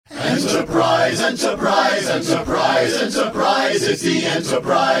Enterprise, enterprise, enterprise, enterprise. It's the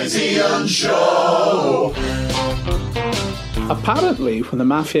Enterprise Ian Show. Apparently, when the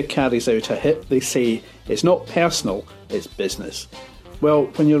mafia carries out a hit, they say it's not personal, it's business. Well,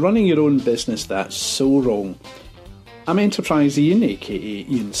 when you're running your own business, that's so wrong. I'm Enterprise Ian, aka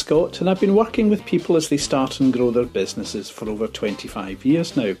Ian Scott, and I've been working with people as they start and grow their businesses for over 25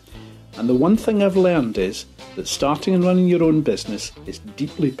 years now. And the one thing I've learned is that starting and running your own business is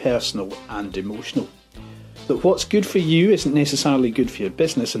deeply personal and emotional. That what's good for you isn't necessarily good for your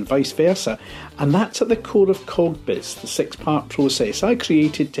business and vice versa, and that's at the core of CogBiz, the 6-part process I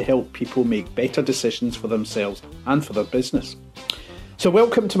created to help people make better decisions for themselves and for their business. So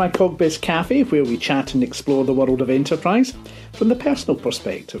welcome to my CogBiz Cafe, where we chat and explore the world of enterprise from the personal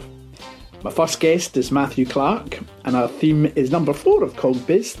perspective. My first guest is Matthew Clark, and our theme is number 4 of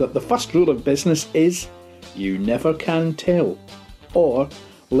CogBiz, that the first rule of business is you never can tell, or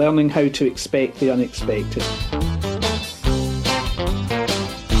learning how to expect the unexpected.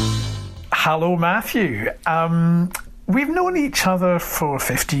 Hello, Matthew. We've known each other for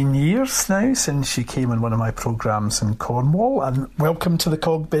 15 years now, since you came on one of my programmes in Cornwall, and welcome to the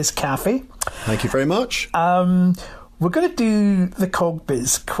CogBiz Cafe. Thank you very much. We're going to do the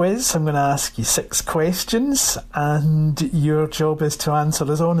CogBiz quiz. I'm going to ask you 6 questions, and your job is to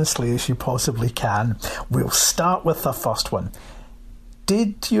answer as honestly as you possibly can. We'll start with the first one. What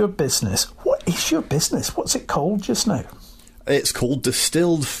is your business? What's it called just now? It's called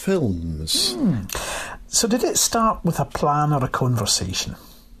Distilled Films. So did it start with a plan or a conversation?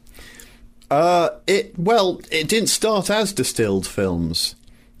 It didn't start as Distilled Films.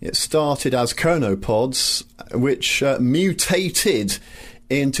 It started as Chronopods, which mutated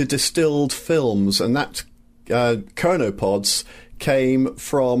into Distilled Films, and that Chronopods came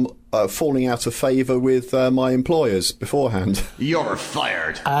from falling out of favour with my employers beforehand. You're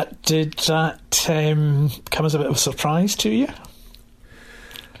fired. Did that come as a bit of a surprise to you?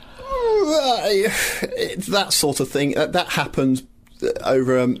 That sort of thing. That happened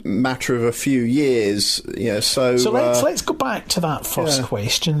over a matter of a few years, So let's go back to that first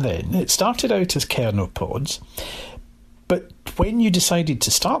question then. It started out as Chronopods, but when you decided to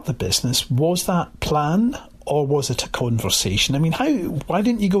start the business, was that plan or was it a conversation? I mean, why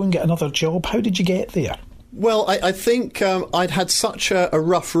didn't you go and get another job? How did you get there? Well, I think I'd had such a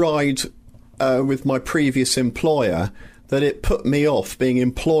rough ride with my previous employer that it put me off being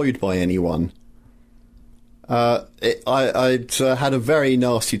employed by anyone. I'd had a very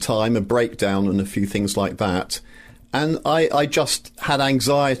nasty time, a breakdown and a few things like that. And I just had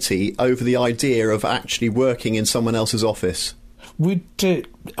anxiety over the idea of actually working in someone else's office. Would,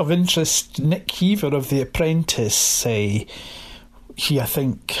 of interest, Nick Heaver of The Apprentice say... He, I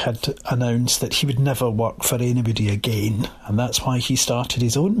think, had announced that he would never work for anybody again, and that's why he started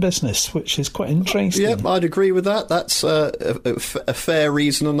his own business, which is quite interesting. Yep, I'd agree with that. That's a fair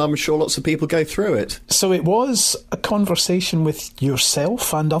reason, and I'm sure lots of people go through it. So it was a conversation with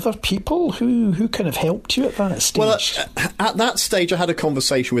yourself and other people who kind of helped you at that stage? Well, at that stage, I had a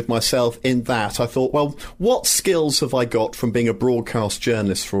conversation with myself in that I thought, well, what skills have I got from being a broadcast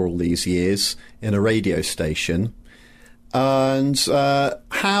journalist for all these years in a radio station? And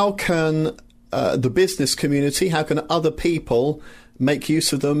how can the business community, how can other people make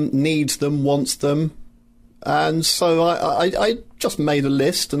use of them, needs them, wants them? And so I just made a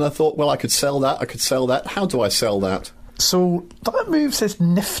list and I thought, well, I could sell that. How do I sell that? So that moves us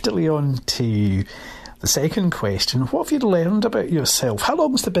niftily on to the second question. What have you learned about yourself? How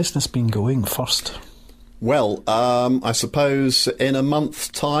long has the business been going first? Well, I suppose in a month's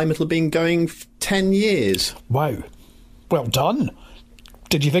time it'll have been going 10 years. Wow. Well done.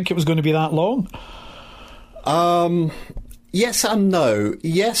 Did you think it was going to be that long? Yes and no.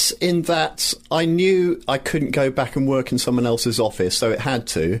 Yes, in that I knew I couldn't go back and work in someone else's office, so it had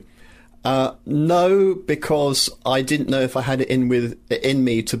to. No, because I didn't know if I had it in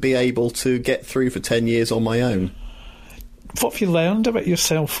me to be able to get through for 10 years on my own. What have you learned about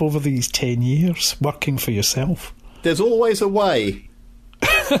yourself over these 10 years, working for yourself? There's always a way.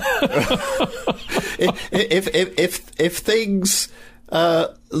 if things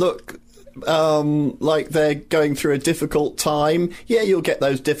look like they're going through a difficult time, yeah, you'll get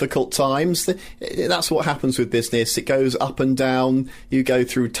those difficult times. That's what happens with business. It goes up and down. You go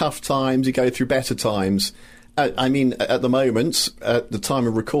through tough times, you go through better times. I mean, at the moment, at the time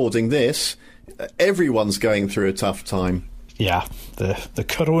of recording this, everyone's going through a tough time. Yeah, the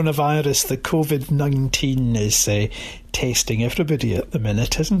coronavirus, the COVID-19 is testing everybody at the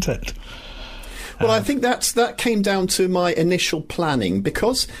minute, isn't it? Well, I think that came down to my initial planning,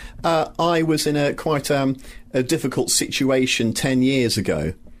 because I was in quite a difficult situation 10 years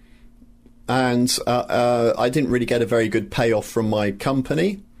ago. and I didn't really get a very good payoff from my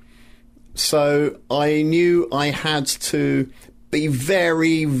company. So I knew I had to be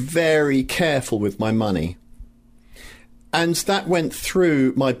very, very careful with my money. And that went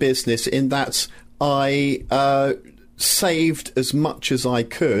through my business in that I saved as much as I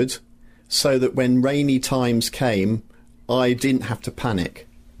could so that when rainy times came, I didn't have to panic.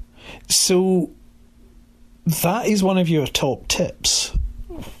 So that is one of your top tips.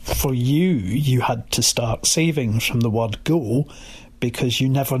 For you had to start saving from the word go because you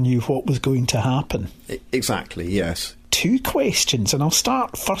never knew what was going to happen. Exactly, yes. 2 questions, and I'll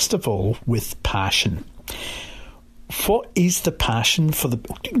start first of all with passion. What is the passion for the...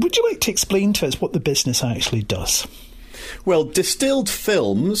 Would you like to explain to us what the business actually does? Well, Distilled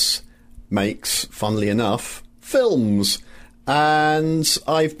Films makes, funnily enough, films. And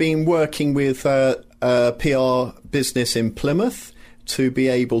I've been working with a PR business in Plymouth to be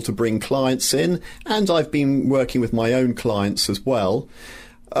able to bring clients in, and I've been working with my own clients as well.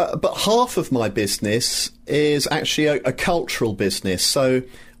 But half of my business is actually a cultural business. So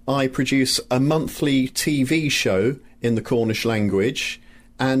I produce a monthly TV show in the Cornish language,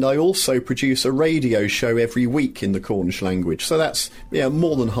 and I also produce a radio show every week in the Cornish language. So that's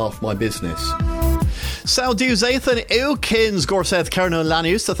more than half my business. Saudius Ethan Eukins Gorseth Kerno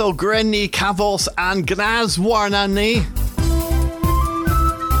Lanius, Tathol Grenny Kavos and Gnaz Warnani.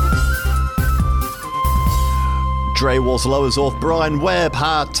 Dre was Lowe's off Brian Webb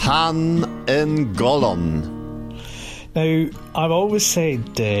had Tan in Gollon. Now, I've always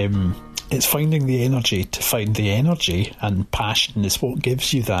said it's finding the energy to find the energy, and passion is what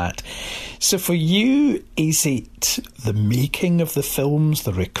gives you that. So for you, is it the making of the films,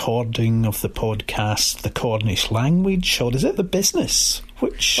 the recording of the podcasts, the Cornish language, or is it the business?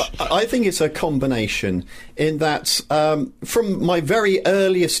 Which I think it's a combination in that from my very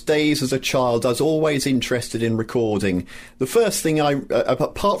earliest days as a child, I was always interested in recording. The first thing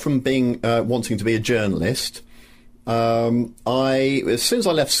apart from being wanting to be a journalist, as soon as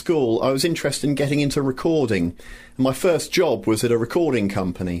I left school, I was interested in getting into recording. And my first job was at a recording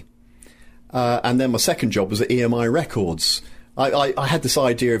company. And then my second job was at EMI Records. I had this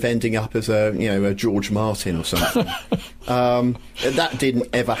idea of ending up as a George Martin or something. That didn't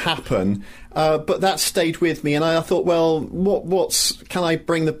ever happen. But that stayed with me, and I thought, well, can I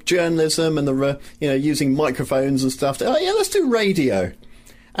bring the journalism and the using microphones and stuff? Let's do radio.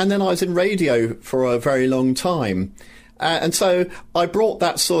 And then I was in radio for a very long time. And so I brought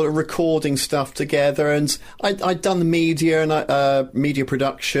that sort of recording stuff together, and I'd done the media and media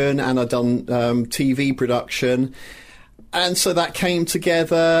production, and I'd done TV production. And so that came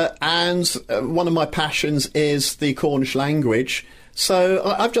together, and one of my passions is the Cornish language. So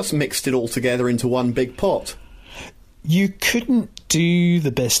I've just mixed it all together into one big pot. You couldn't do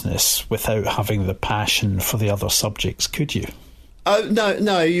the business without having the passion for the other subjects, could you?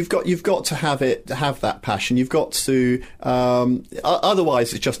 No. You've got to have that passion. You've got to.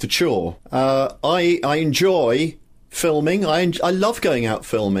 Otherwise, it's just a chore. I enjoy filming. I love going out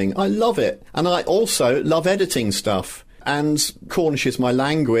filming. I love it, and I also love editing stuff. And Cornish is my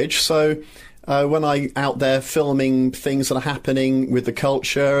language, so when I'm out there filming things that are happening with the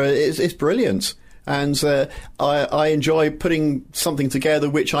culture, it's brilliant. And I enjoy putting something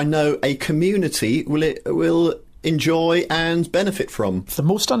together which I know a community will enjoy and benefit from. The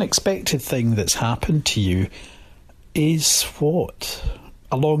most unexpected thing that's happened to you is what?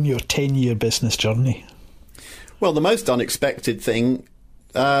 Along your 10-year business journey? Well, the most unexpected thing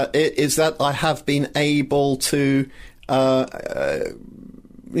is that I have been able to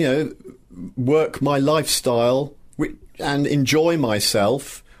work my lifestyle and enjoy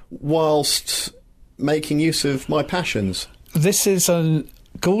myself whilst making use of my passions. This is a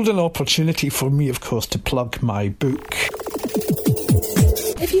golden opportunity for me, of course, to plug my book.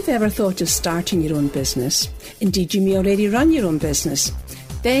 If you've ever thought of starting your own business, indeed you may already run your own business,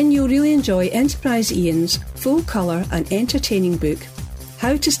 then you'll really enjoy Enterprise Ian's full-colour and entertaining book,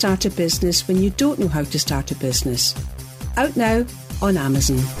 How to Start a Business When You Don't Know How to Start a Business. Out now on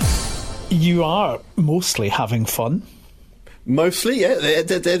Amazon. You are mostly having fun. Mostly, yeah.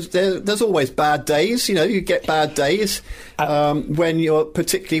 There's always bad days. You get bad days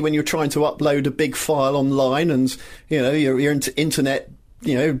particularly when you're trying to upload a big file online, and your internet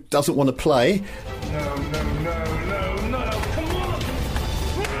doesn't want to play. No, come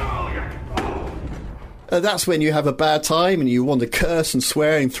on! That's when you have a bad time and you want to curse and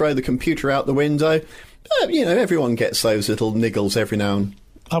swear and throw the computer out the window. Everyone gets those little niggles every now and.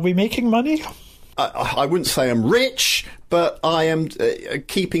 Are we making money? I wouldn't say I'm rich, but I am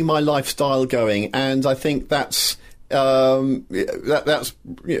keeping my lifestyle going, and I think that's that's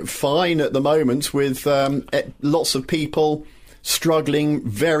fine at the moment with lots of people struggling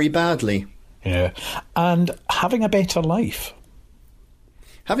very badly. Yeah, and having a better life.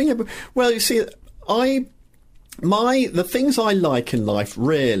 Well, you see, the things I like in life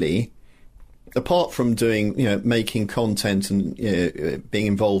really, apart from doing, making content and being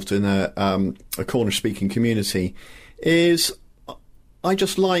involved in a Cornish speaking community, is I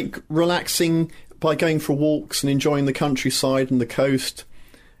just like relaxing by going for walks and enjoying the countryside and the coast.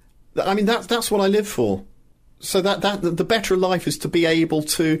 I mean, that's what I live for. So that the better life is to be able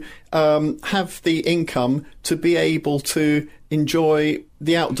to have the income to be able to enjoy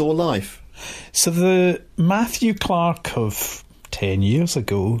the outdoor life. So the Matthew Clark of 10 years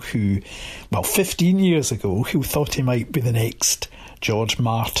ago, 15 years ago, who thought he might be the next George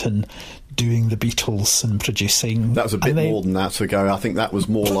Martin doing the Beatles and producing... That was a bit more than that ago. I think that was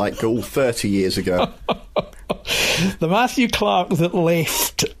more like 30 years ago. The Matthew Clark that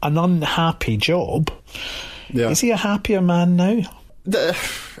left an unhappy job... Yeah. Is he a happier man now?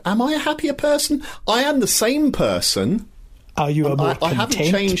 Am I a happier person? I am the same person. Are you a more I haven't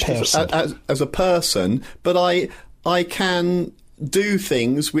changed as a person, but I can do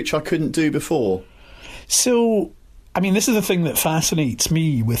things which I couldn't do before. So, I mean, this is the thing that fascinates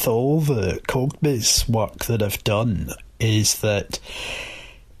me with all the CogBiz work that I've done, is that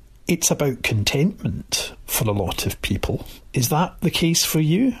it's about contentment for a lot of people. Is that the case for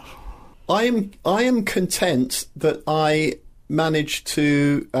you? I am content that I managed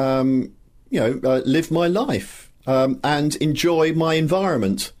to, live my life and enjoy my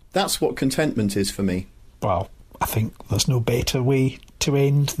environment. That's what contentment is for me. Well, I think there's no better way to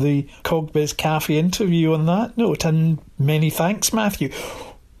end the CogBiz Cafe interview on that note. And many thanks, Matthew.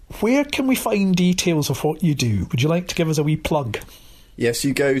 Where can we find details of what you do? Would you like to give us a wee plug? Yes,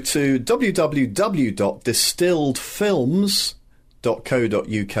 you go to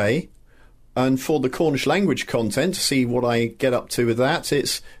www.distilledfilms.co.uk. And for the Cornish language content, to see what I get up to with that,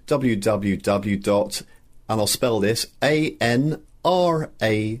 it's www. And I'll spell this,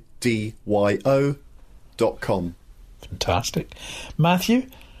 ANRADYO.com. Fantastic. Matthew,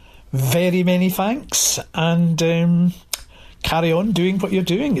 very many thanks, and carry on doing what you're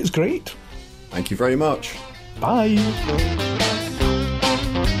doing. It's great. Thank you very much. Bye.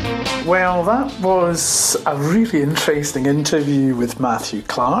 Well, that was a really interesting interview with Matthew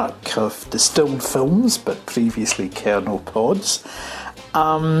Clark of Distilled Films, but previously Kernel Pods.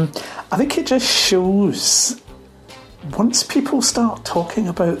 I think it just shows, once people start talking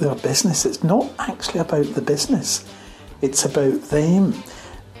about their business, it's not actually about the business, it's about them.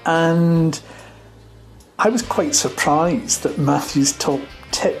 And I was quite surprised that Matthew's top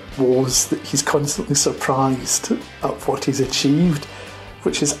tip was that he's constantly surprised at what he's achieved,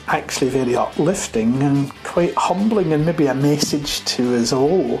 which is actually very uplifting and quite humbling, and maybe a message to us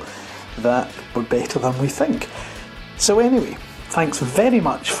all that we're better than we think. So anyway, thanks very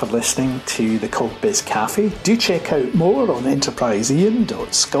much for listening to the CogBiz Cafe. Do check out more on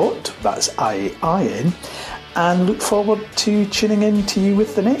enterpriseian.scot, that's IIN, and look forward to tuning in to you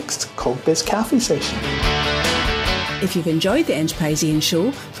with the next CogBiz Cafe session. If you've enjoyed the Enterprise Ian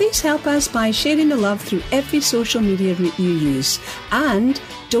Show, please help us by sharing the love through every social media route you use. And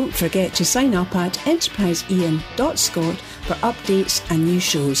don't forget to sign up at enterpriseian.scot for updates and new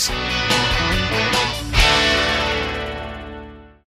shows.